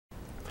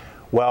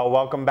Well,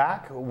 welcome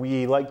back.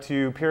 We like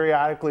to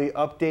periodically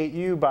update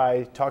you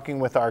by talking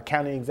with our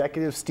county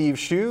executive, Steve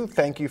Schuh.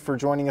 Thank you for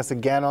joining us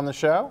again on the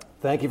show.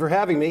 Thank you for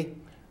having me.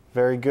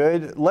 Very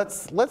good.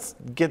 Let's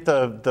get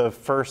the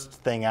first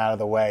thing out of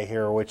the way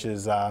here, which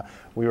is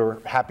we were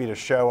happy to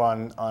show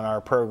on our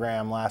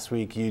program last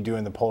week you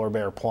doing the polar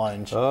bear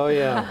plunge. Oh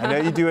yeah. I know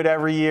you do it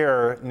every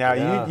year. Now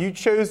Yeah. you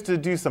chose to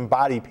do some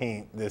body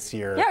paint this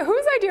year. Yeah,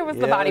 whose idea was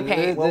the body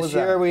paint? This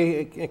year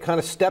we kind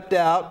of stepped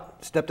out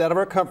of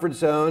our comfort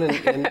zone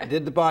and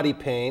did the body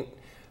paint,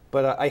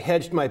 but I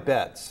hedged my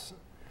bets.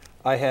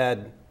 I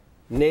had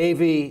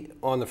Navy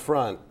on the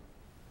front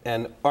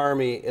and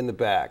Army in the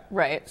back.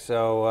 Right.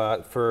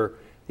 So for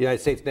the United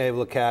States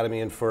Naval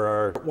Academy and for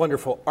our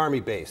wonderful Army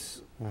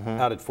base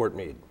out at Fort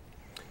Meade.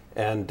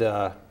 And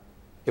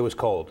it was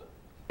cold.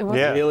 It was,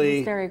 Yeah. it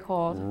was very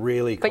cold.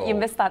 Really cold. But you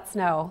missed that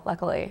snow,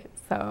 luckily.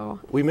 So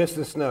We missed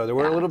the snow.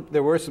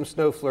 There were some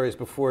snow flurries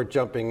before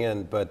jumping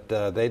in, but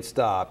they'd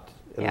stopped.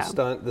 And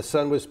Yeah. the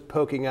sun was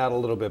poking out a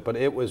little bit, but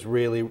it was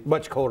really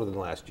much colder than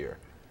last year.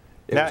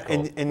 It Now, was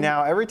cold. and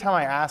now every time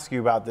I ask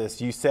you about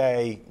this, you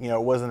say,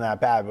 it wasn't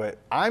that bad, but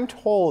I'm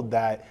told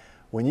that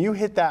when you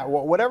hit that,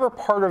 whatever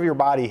part of your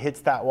body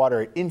hits that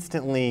water, it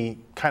instantly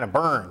kind of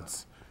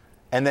burns.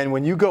 And then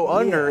when you go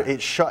under,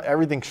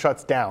 everything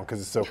shuts down because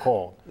it's so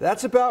cold.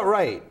 That's about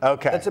right.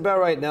 Okay. That's about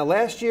right. Now,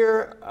 last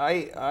year,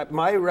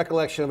 my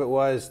recollection of it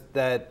was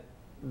that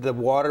the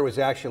water was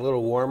actually a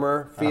little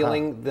warmer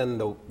feeling than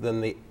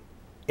the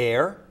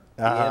air,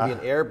 the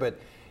ambient air, but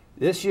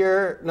this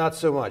year, not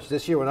so much.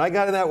 This year, when I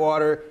got in that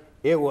water,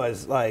 it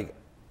was like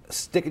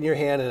sticking your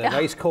hand in a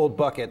nice cold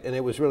bucket, and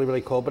it was really,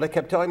 really cold. But I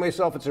kept telling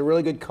myself it's a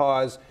really good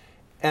cause,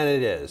 and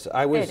it is.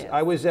 I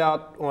was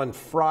out on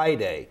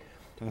Friday,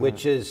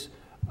 which is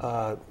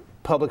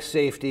Public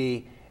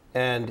Safety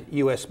and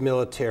U.S.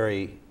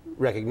 Military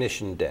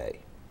Recognition Day.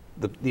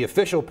 The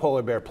official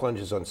polar bear plunge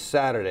is on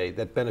Saturday.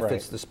 That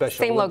benefits the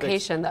Special same Olympics.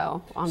 location,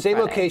 though, on Same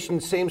Friday.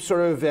 location, same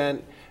sort of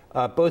event.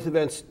 Both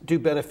events do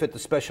benefit the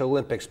Special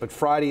Olympics, but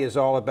Friday is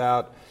all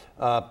about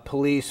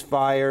police,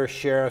 fire,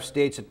 sheriff,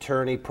 state's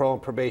attorney, parole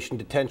and probation,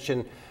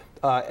 detention,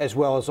 as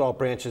well as all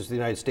branches of the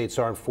United States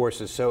Armed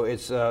Forces. So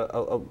it's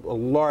a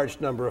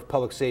large number of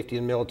public safety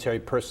and military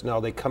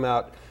personnel. They come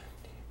out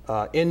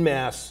en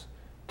masse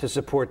to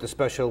support the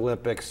Special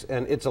Olympics,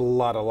 and it's a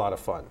lot of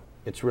fun.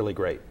 It's really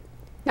great.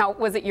 Now,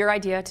 was it your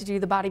idea to do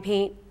the body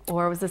paint,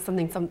 or was this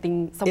something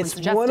someone It's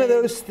suggested? one of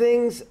those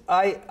things.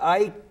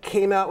 I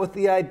came out with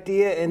the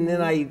idea, and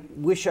then I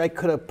wish I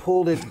could have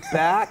pulled it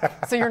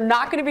back. So you're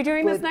not going to be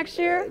doing this next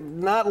year?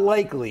 Not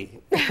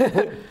likely.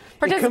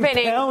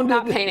 Participating,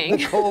 not Compounded painting.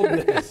 The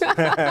coldness.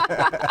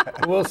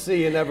 We'll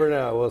see. You never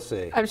know. We'll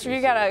see. I'm sure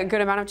you got a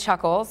good amount of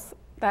chuckles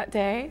that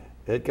day.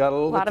 It got a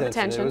little lot of attention.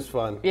 attention. It was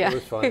fun. Yeah. It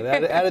was fun. It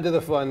added to the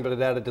fun, but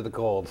it added to the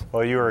cold.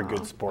 Well, you were a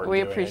good sport. We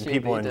doing it, appreciate and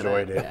people that you did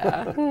enjoyed it. it.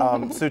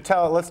 Yeah. So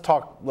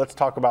let's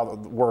talk about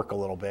work a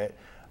little bit.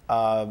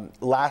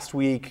 Last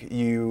week,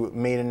 you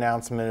made an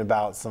announcement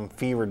about some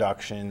fee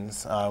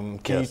reductions.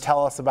 Can you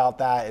tell us about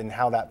that and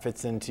how that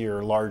fits into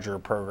your larger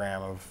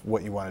program of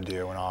what you want to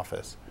do in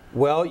office?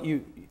 Well,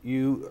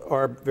 you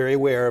are very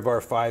aware of our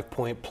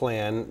 5-point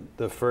plan,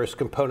 the first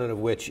component of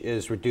which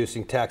is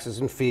reducing taxes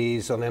and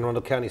fees on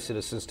Arundel County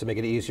citizens to make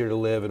it easier to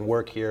live and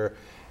work here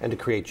and to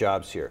create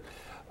jobs here.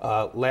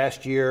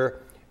 Last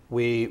year,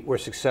 we were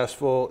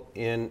successful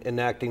in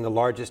enacting the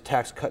largest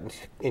tax cut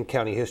in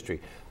county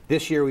history.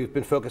 This year, we've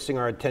been focusing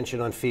our attention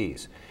on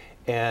fees.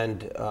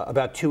 And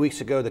about 2 weeks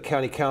ago, the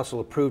County Council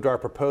approved our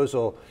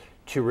proposal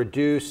to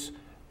reduce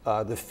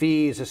the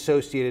fees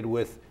associated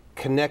with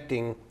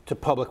connecting to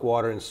public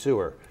water and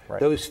sewer. Right.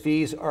 Those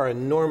fees are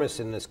enormous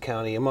in this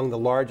county, among the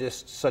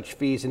largest such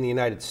fees in the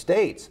United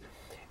States.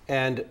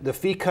 And the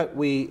fee cut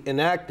we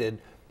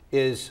enacted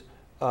is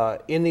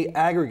in the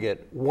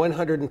aggregate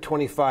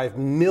 $125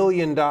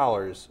 million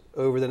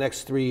over the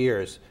next 3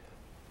 years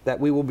that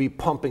we will be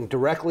pumping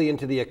directly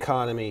into the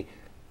economy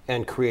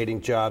and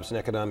creating jobs and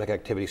economic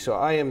activity. So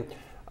I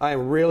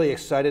am really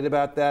excited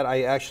about that.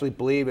 I actually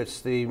believe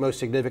it's the most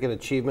significant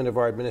achievement of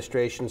our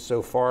administration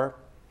so far.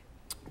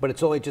 But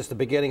it's only just the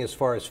beginning as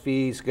far as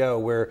fees go.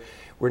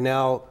 We're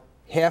now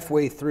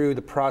halfway through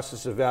the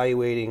process of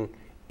evaluating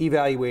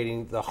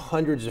the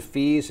hundreds of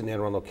fees in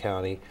Anne Arundel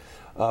County.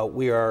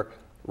 We are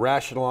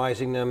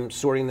rationalizing them,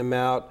 sorting them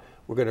out.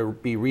 We're going to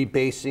be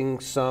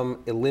rebasing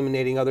some,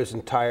 eliminating others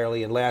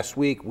entirely. And last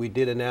week we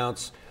did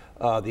announce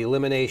the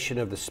elimination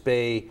of the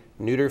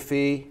spay-neuter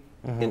fee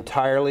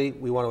entirely.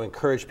 We want to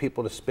encourage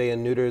people to spay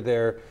and neuter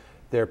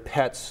their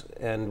pets,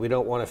 and we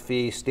don't want a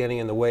fee standing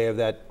in the way of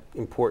that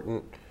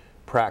important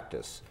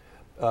practice.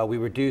 We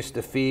reduced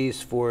the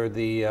fees for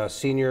the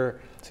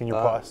Senior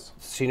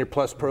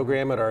Plus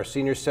program at our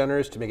senior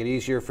centers to make it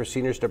easier for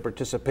seniors to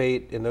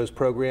participate in those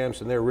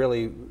programs, and they're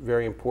really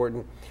very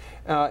important.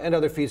 And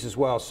other fees as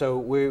well. So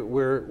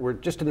we're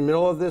just in the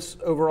middle of this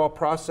overall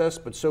process,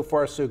 but so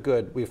far so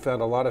good. We've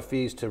found a lot of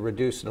fees to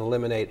reduce and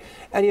eliminate.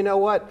 And you know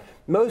what?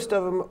 Most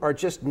of them are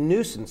just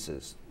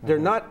nuisances. They're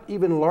not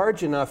even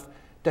large enough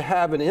to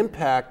have an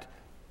impact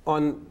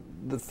on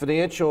the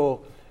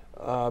financial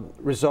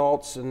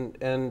results and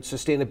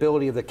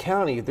sustainability of the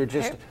county.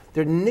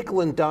 They're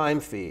nickel and dime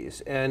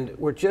fees, and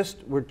we're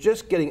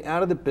just getting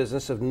out of the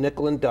business of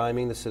nickel and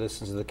diming the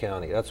citizens of the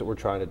county. That's what we're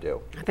trying to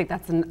do. I think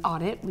that's an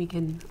audit we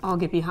can all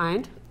get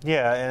behind.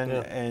 Yeah,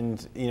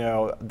 and you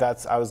know,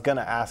 I was going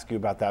to ask you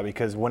about that,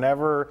 because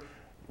whenever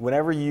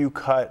you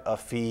cut a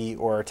fee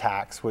or a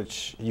tax,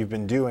 which you've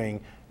been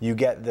doing, you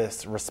get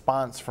this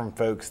response from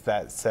folks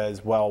that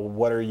says, well,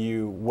 what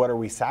are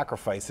we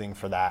sacrificing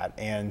for that?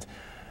 And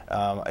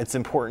it's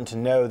important to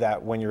know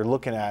that when you're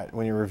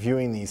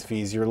reviewing these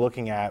fees, you're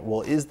looking at,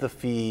 well, is the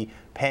fee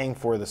paying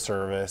for the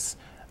service?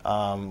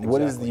 Exactly.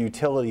 What is the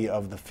utility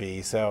of the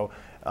fee? So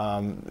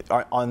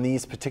on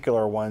these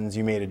particular ones,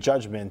 you made a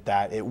judgment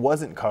that it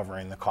wasn't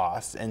covering the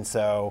cost. And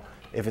so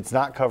if it's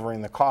not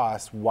covering the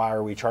cost, why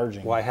are we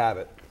charging? Why have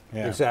it?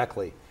 Yeah.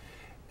 Exactly.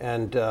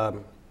 And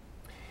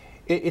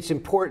it's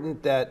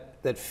important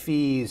that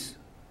fees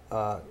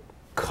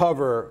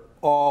cover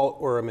all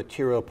or a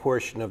material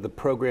portion of the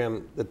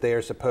program that they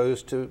are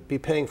supposed to be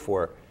paying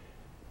for,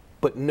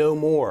 but no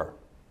more.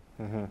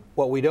 Mm-hmm.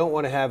 What we don't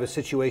want to have is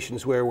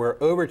situations where we're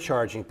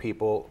overcharging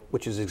people,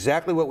 which is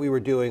exactly what we were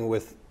doing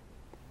with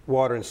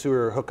water and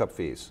sewer hookup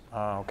fees.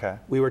 Oh, okay.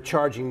 We were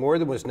charging more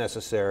than was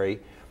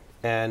necessary,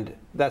 and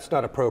that's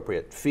not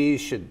appropriate.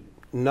 Fees should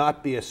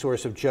not be a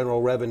source of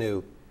general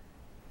revenue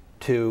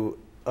to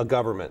a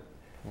government.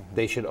 Mm-hmm.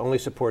 They should only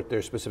support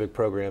their specific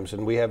programs,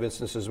 and we have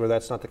instances where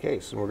that's not the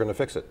case, and we're going to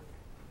fix it.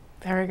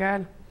 Very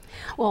good.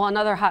 Well,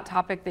 another hot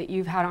topic that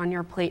you've had on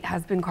your plate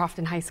has been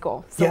Crofton High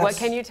School. So yes. What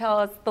can you tell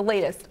us the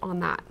latest on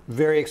that?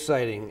 Very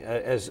exciting.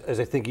 As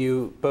I think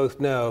you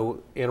both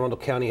know, Anne Arundel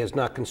County has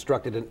not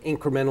constructed an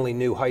incrementally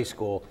new high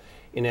school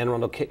in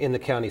the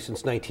county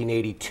since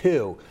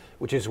 1982,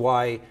 which is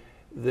why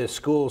the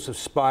schools have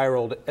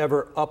spiraled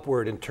ever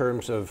upward in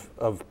terms of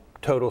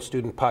total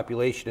student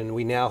population, and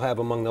we now have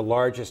among the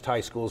largest high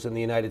schools in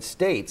the United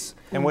States.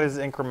 And what does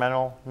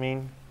incremental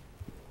mean?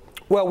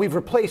 Well, we've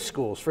replaced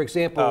schools. For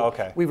example,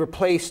 we're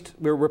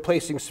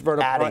replacing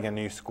Severno. Adding a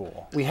new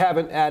school. We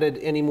haven't added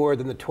any more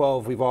than the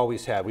 12 we've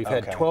always had. We've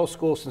had 12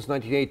 schools since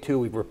 1982.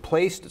 We've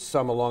replaced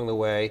some along the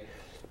way,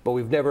 but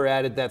we've never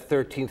added that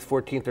 13th,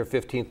 14th, or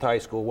 15th high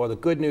school. Well, the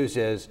good news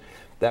is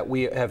that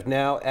we have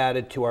now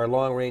added to our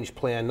long-range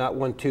plan, not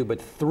 1, 2, but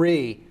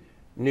 3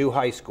 new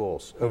high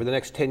schools over the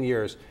next 10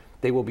 years.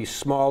 They will be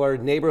smaller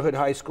neighborhood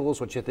high schools,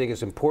 which I think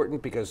is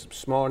important because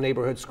smaller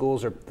neighborhood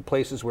schools are the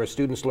places where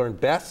students learn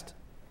best.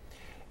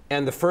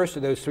 And the first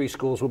of those 3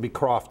 schools will be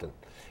Crofton.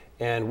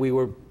 And we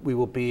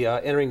will be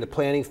entering the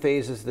planning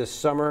phases this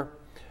summer.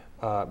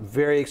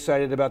 Very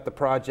excited about the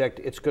project.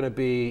 It's going to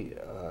be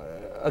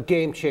a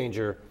game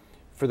changer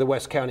for the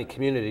West County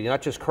community,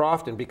 not just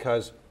Crofton,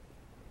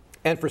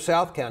 and for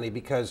South County,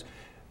 because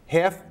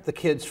half the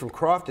kids from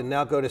Crofton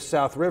now go to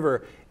South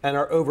River and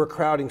are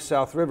overcrowding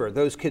South River.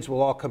 Those kids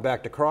will all come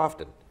back to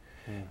Crofton.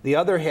 Mm. The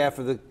other half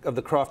of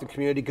the Crofton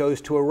community goes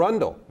to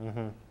Arundel,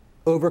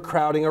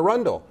 overcrowding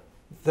Arundel.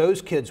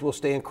 Those kids will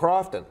stay in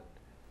Crofton.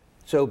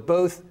 So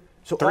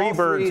 3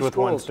 birds with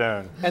one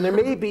stone. And there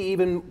may be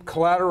even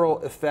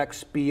collateral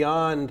effects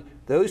beyond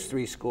those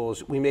 3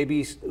 schools. We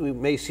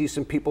may see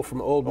some people from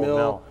Old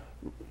Mill,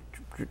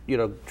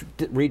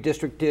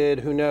 redistricted,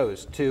 who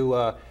knows,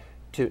 to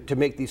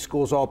make these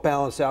schools all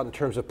balance out in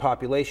terms of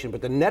population.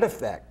 But the net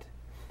effect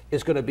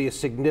is going to be a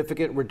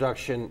significant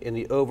reduction in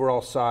the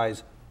overall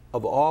size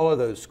of all of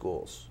those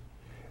schools.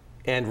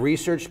 And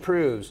research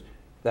proves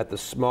that the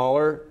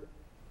smaller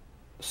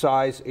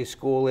size a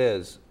school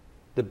is,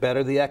 the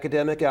better the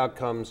academic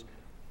outcomes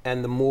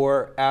and the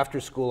more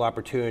after-school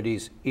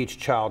opportunities each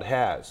child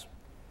has.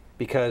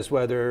 Because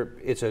whether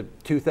it's a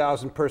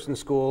 2,000 person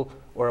school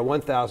or a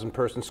 1,000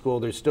 person school,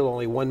 there's still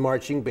only one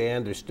marching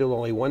band, there's still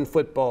only one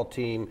football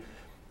team.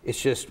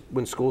 It's just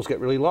when schools get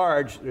really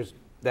large, there's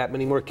that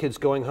many more kids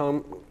going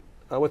home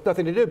with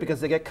nothing to do because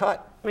they get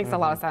cut. Makes a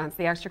lot of sense.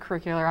 The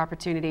extracurricular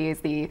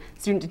opportunities, the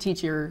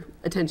student-to-teacher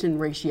attention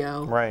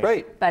ratio.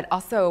 Right. But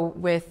also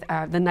with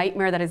the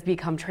nightmare that has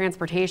become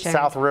transportation.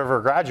 South River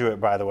graduate,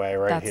 by the way,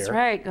 here. That's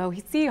right. Go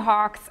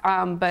Seahawks.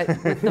 But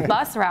with the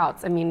bus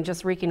routes, I mean,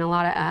 just wreaking a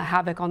lot of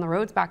havoc on the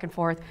roads back and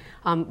forth.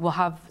 We'll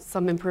have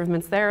some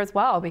improvements there as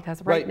well,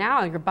 because right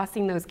now you're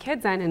busing those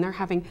kids in and they're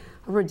having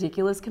a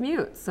ridiculous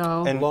commute.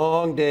 So and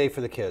long day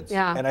for the kids.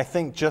 Yeah. And I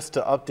think just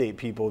to update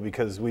people,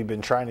 because we've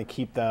been trying to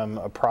keep them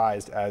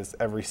apprised as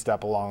every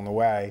step along the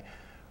way,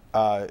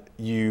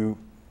 you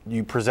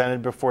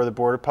presented before the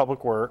Board of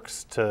Public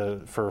Works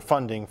for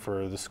funding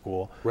for the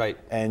school. Right.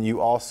 And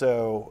you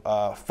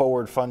also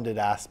forward funded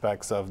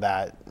aspects of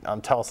that.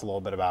 Tell us a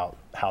little bit about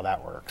how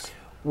that works.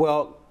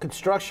 Well,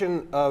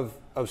 construction of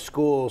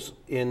schools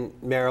in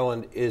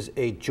Maryland is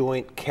a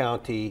joint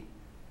county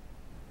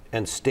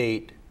and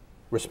state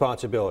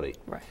responsibility.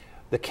 Right.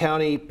 The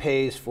county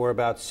pays for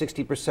about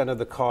 60% of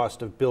the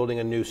cost of building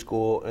a new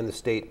school, and the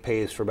state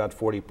pays for about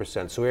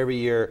 40%. So every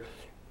year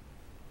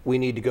we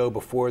need to go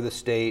before the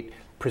state,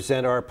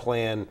 present our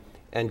plan,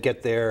 and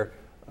get their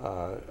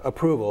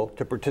approval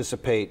to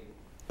participate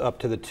up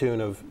to the tune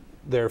of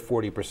their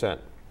 40%.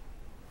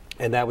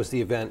 And that was the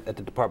event at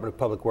the Department of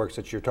Public Works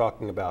that you're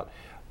talking about.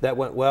 That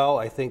went well.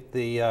 I think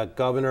the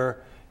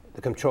governor,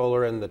 the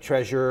comptroller, and the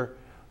treasurer,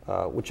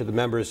 which are the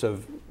members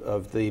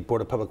of the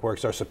Board of Public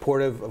Works, are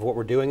supportive of what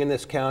we're doing in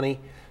this county.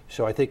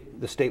 So I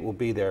think the state will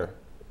be there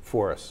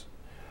for us.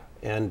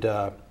 And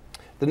the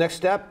next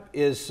step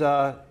is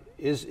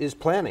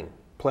planning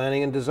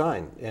and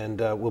design, and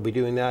we'll be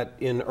doing that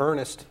in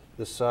earnest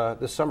this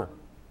summer.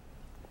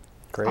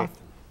 Great.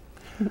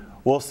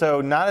 Well,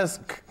 so not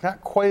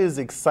quite as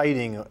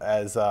exciting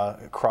as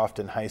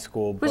Crofton High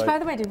School. Which, but, by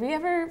the way, did we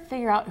ever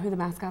figure out who the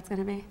mascot's going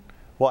to be?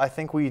 Well, I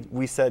think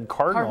we said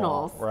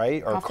Cardinal, Cardinals.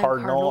 right? Or Crofton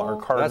Cardinal or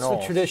Cardinal. Cardinals.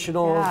 That's the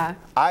traditional. Yeah.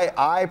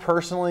 I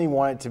personally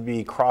want it to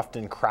be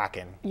Crofton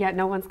Kraken. Yeah,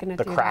 no one's going to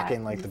do that. The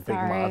Kraken, like the big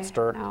Sorry.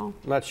 monster. No.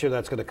 I'm not sure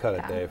that's going to cut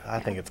it, Dave.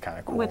 I think it's kind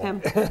of cool. With him.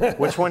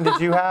 Which one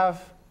did you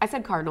have? I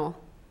said cardinal.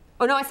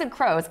 Oh, no, I said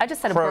crows. I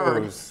just said a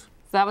bird. Crows.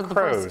 So that was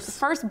Crows. the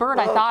first bird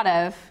I thought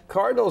of.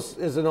 Cardinals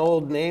is an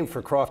old name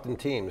for Crofton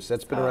teams.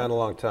 That's been around a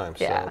long time.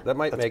 So Yeah. that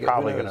might That's make it.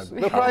 probably Who knows?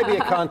 gonna- There'll probably be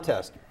a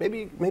contest.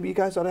 Maybe you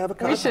guys ought to have a We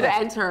contest. should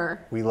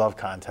enter. We love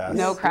contests.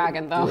 No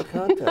Kraken, Do a though.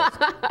 contest.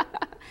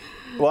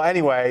 Well,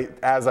 anyway,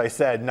 as I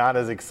said, not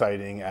as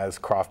exciting as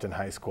Crofton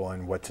High School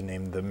and what to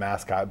name the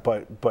mascot,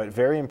 but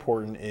very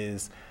important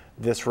is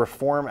this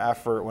reform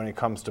effort when it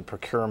comes to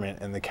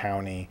procurement in the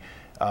county.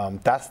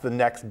 That's the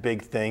next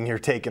big thing you're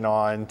taking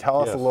on.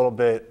 Tell us Yes. a little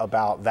bit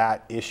about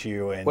that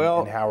issue and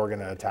how we're going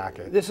to attack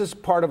it. This is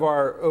part of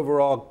our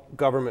overall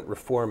government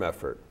reform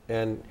effort.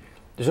 And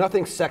there's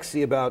nothing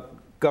sexy about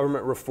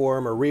government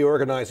reform or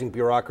reorganizing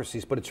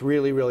bureaucracies, but it's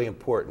really, really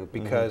important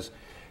because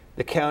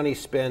the county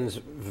spends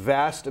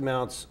vast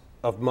amounts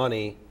of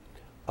money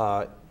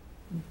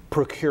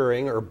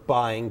procuring or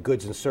buying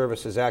goods and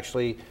services.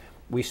 Actually,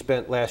 we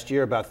spent last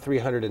year about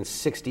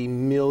 $360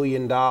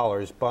 million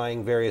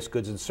buying various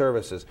goods and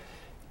services.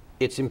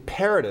 It's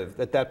imperative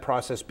that that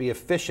process be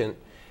efficient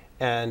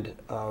and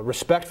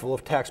respectful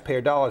of taxpayer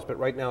dollars, but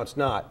right now it's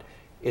not.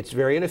 It's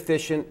very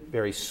inefficient,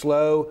 very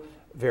slow,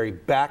 very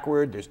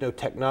backward. There's no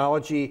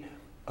technology.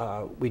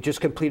 We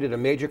just completed a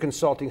major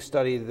consulting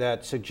study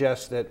that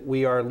suggests that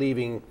we are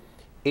leaving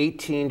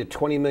 $18 to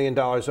 $20 million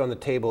on the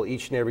table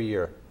each and every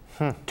year.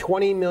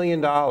 $20 million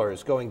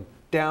going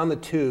down the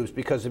tubes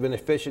because of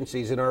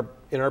inefficiencies in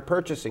our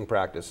purchasing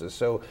practices.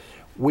 So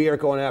we are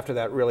going after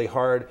that really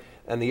hard.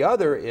 And the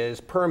other is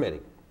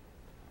permitting.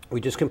 We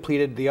just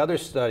completed the other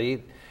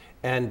study,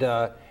 and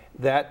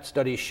that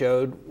study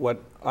showed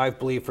what I've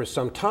believed for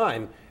some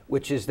time,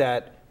 which is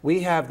that we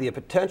have the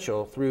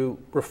potential through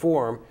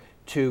reform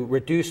to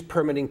reduce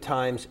permitting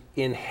times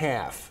in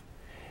half.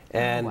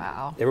 And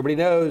wow. Everybody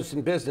knows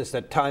in business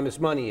that time is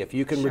money. If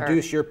you can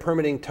reduce your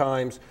permitting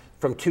times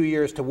from 2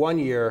 years to 1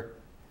 year,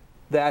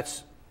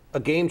 that's a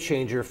game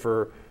changer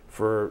for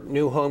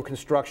new home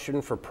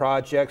construction, for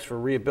projects, for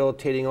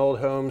rehabilitating old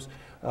homes,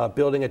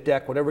 building a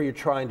deck, whatever you're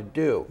trying to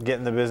do.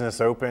 Getting the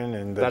business open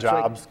and the That's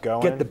jobs right.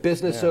 going. Get the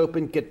business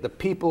open, get the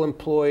people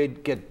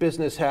employed, get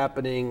business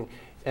happening,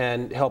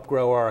 and help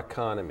grow our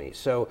economy.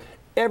 So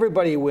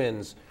everybody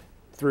wins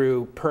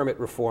through permit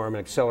reform and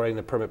accelerating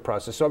the permit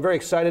process. So I'm very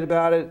excited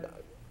about it.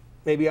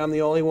 Maybe I'm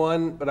the only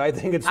one, but I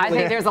think it's really, I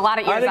think there's a lot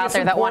of ears out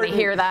there that want to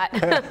important. hear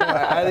that.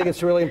 I think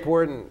it's really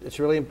important. It's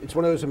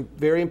one of those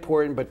very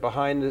important but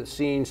behind the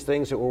scenes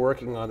things that we're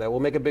working on that will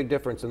make a big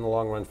difference in the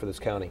long run for this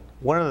county.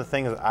 One of the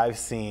things I've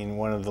seen,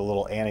 one of the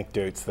little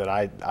anecdotes that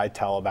I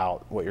tell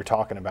about what you're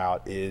talking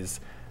about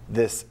is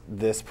this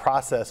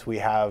process we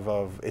have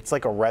of, it's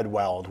like a red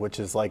weld, which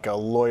is like a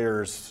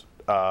lawyer's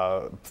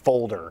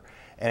folder.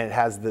 And it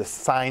has this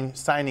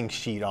signing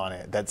sheet on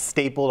it that's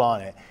stapled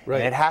on it. Right.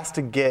 And it has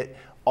to get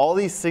all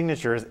these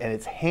signatures, and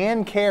it's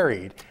hand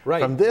carried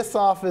from this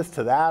office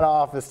to that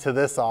office to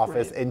this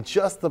office, and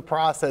just the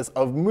process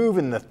of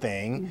moving the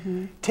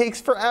thing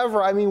takes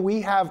forever. I mean,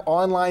 we have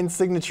online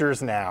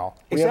signatures now.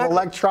 We have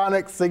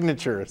electronic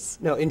signatures.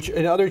 No,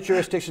 in other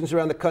jurisdictions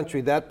around the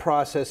country, that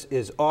process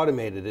is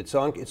automated. It's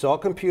all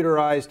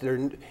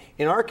computerized.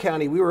 In our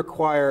county, we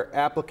require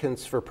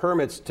applicants for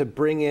permits to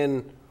bring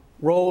in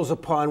rolls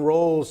upon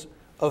rolls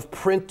of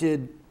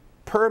printed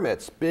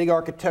permits, big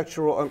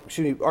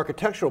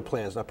architectural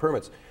plans, not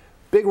permits,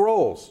 big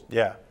rolls.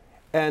 Yeah.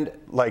 And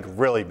like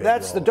really big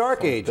That's the rolls, dark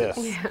like ages.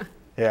 this.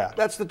 Yeah.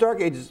 That's the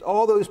dark ages.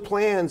 All those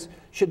plans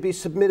should be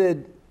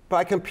submitted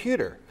by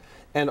computer.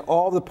 And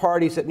all the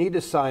parties that need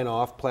to sign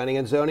off, planning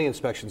and zoning,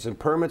 inspections and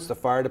permits, the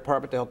fire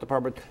department, the health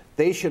department,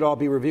 they should all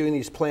be reviewing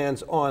these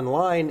plans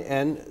online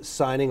and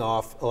signing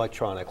off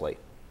electronically.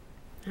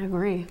 I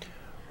agree.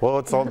 Well,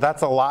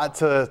 that's a lot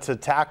to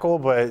tackle,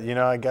 but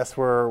I guess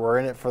we're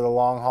in it for the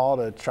long haul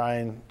to try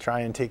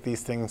and take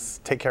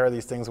care of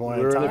these things one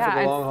at a time. We're in it for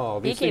the long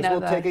haul. These things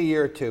will take a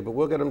year or two, but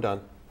we'll get them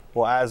done.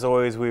 Well, as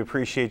always, we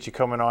appreciate you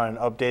coming on and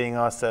updating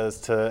us as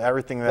to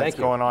everything that's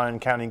going on in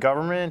county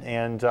government,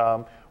 and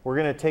we're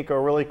going to take a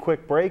really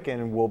quick break,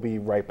 and we'll be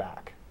right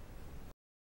back.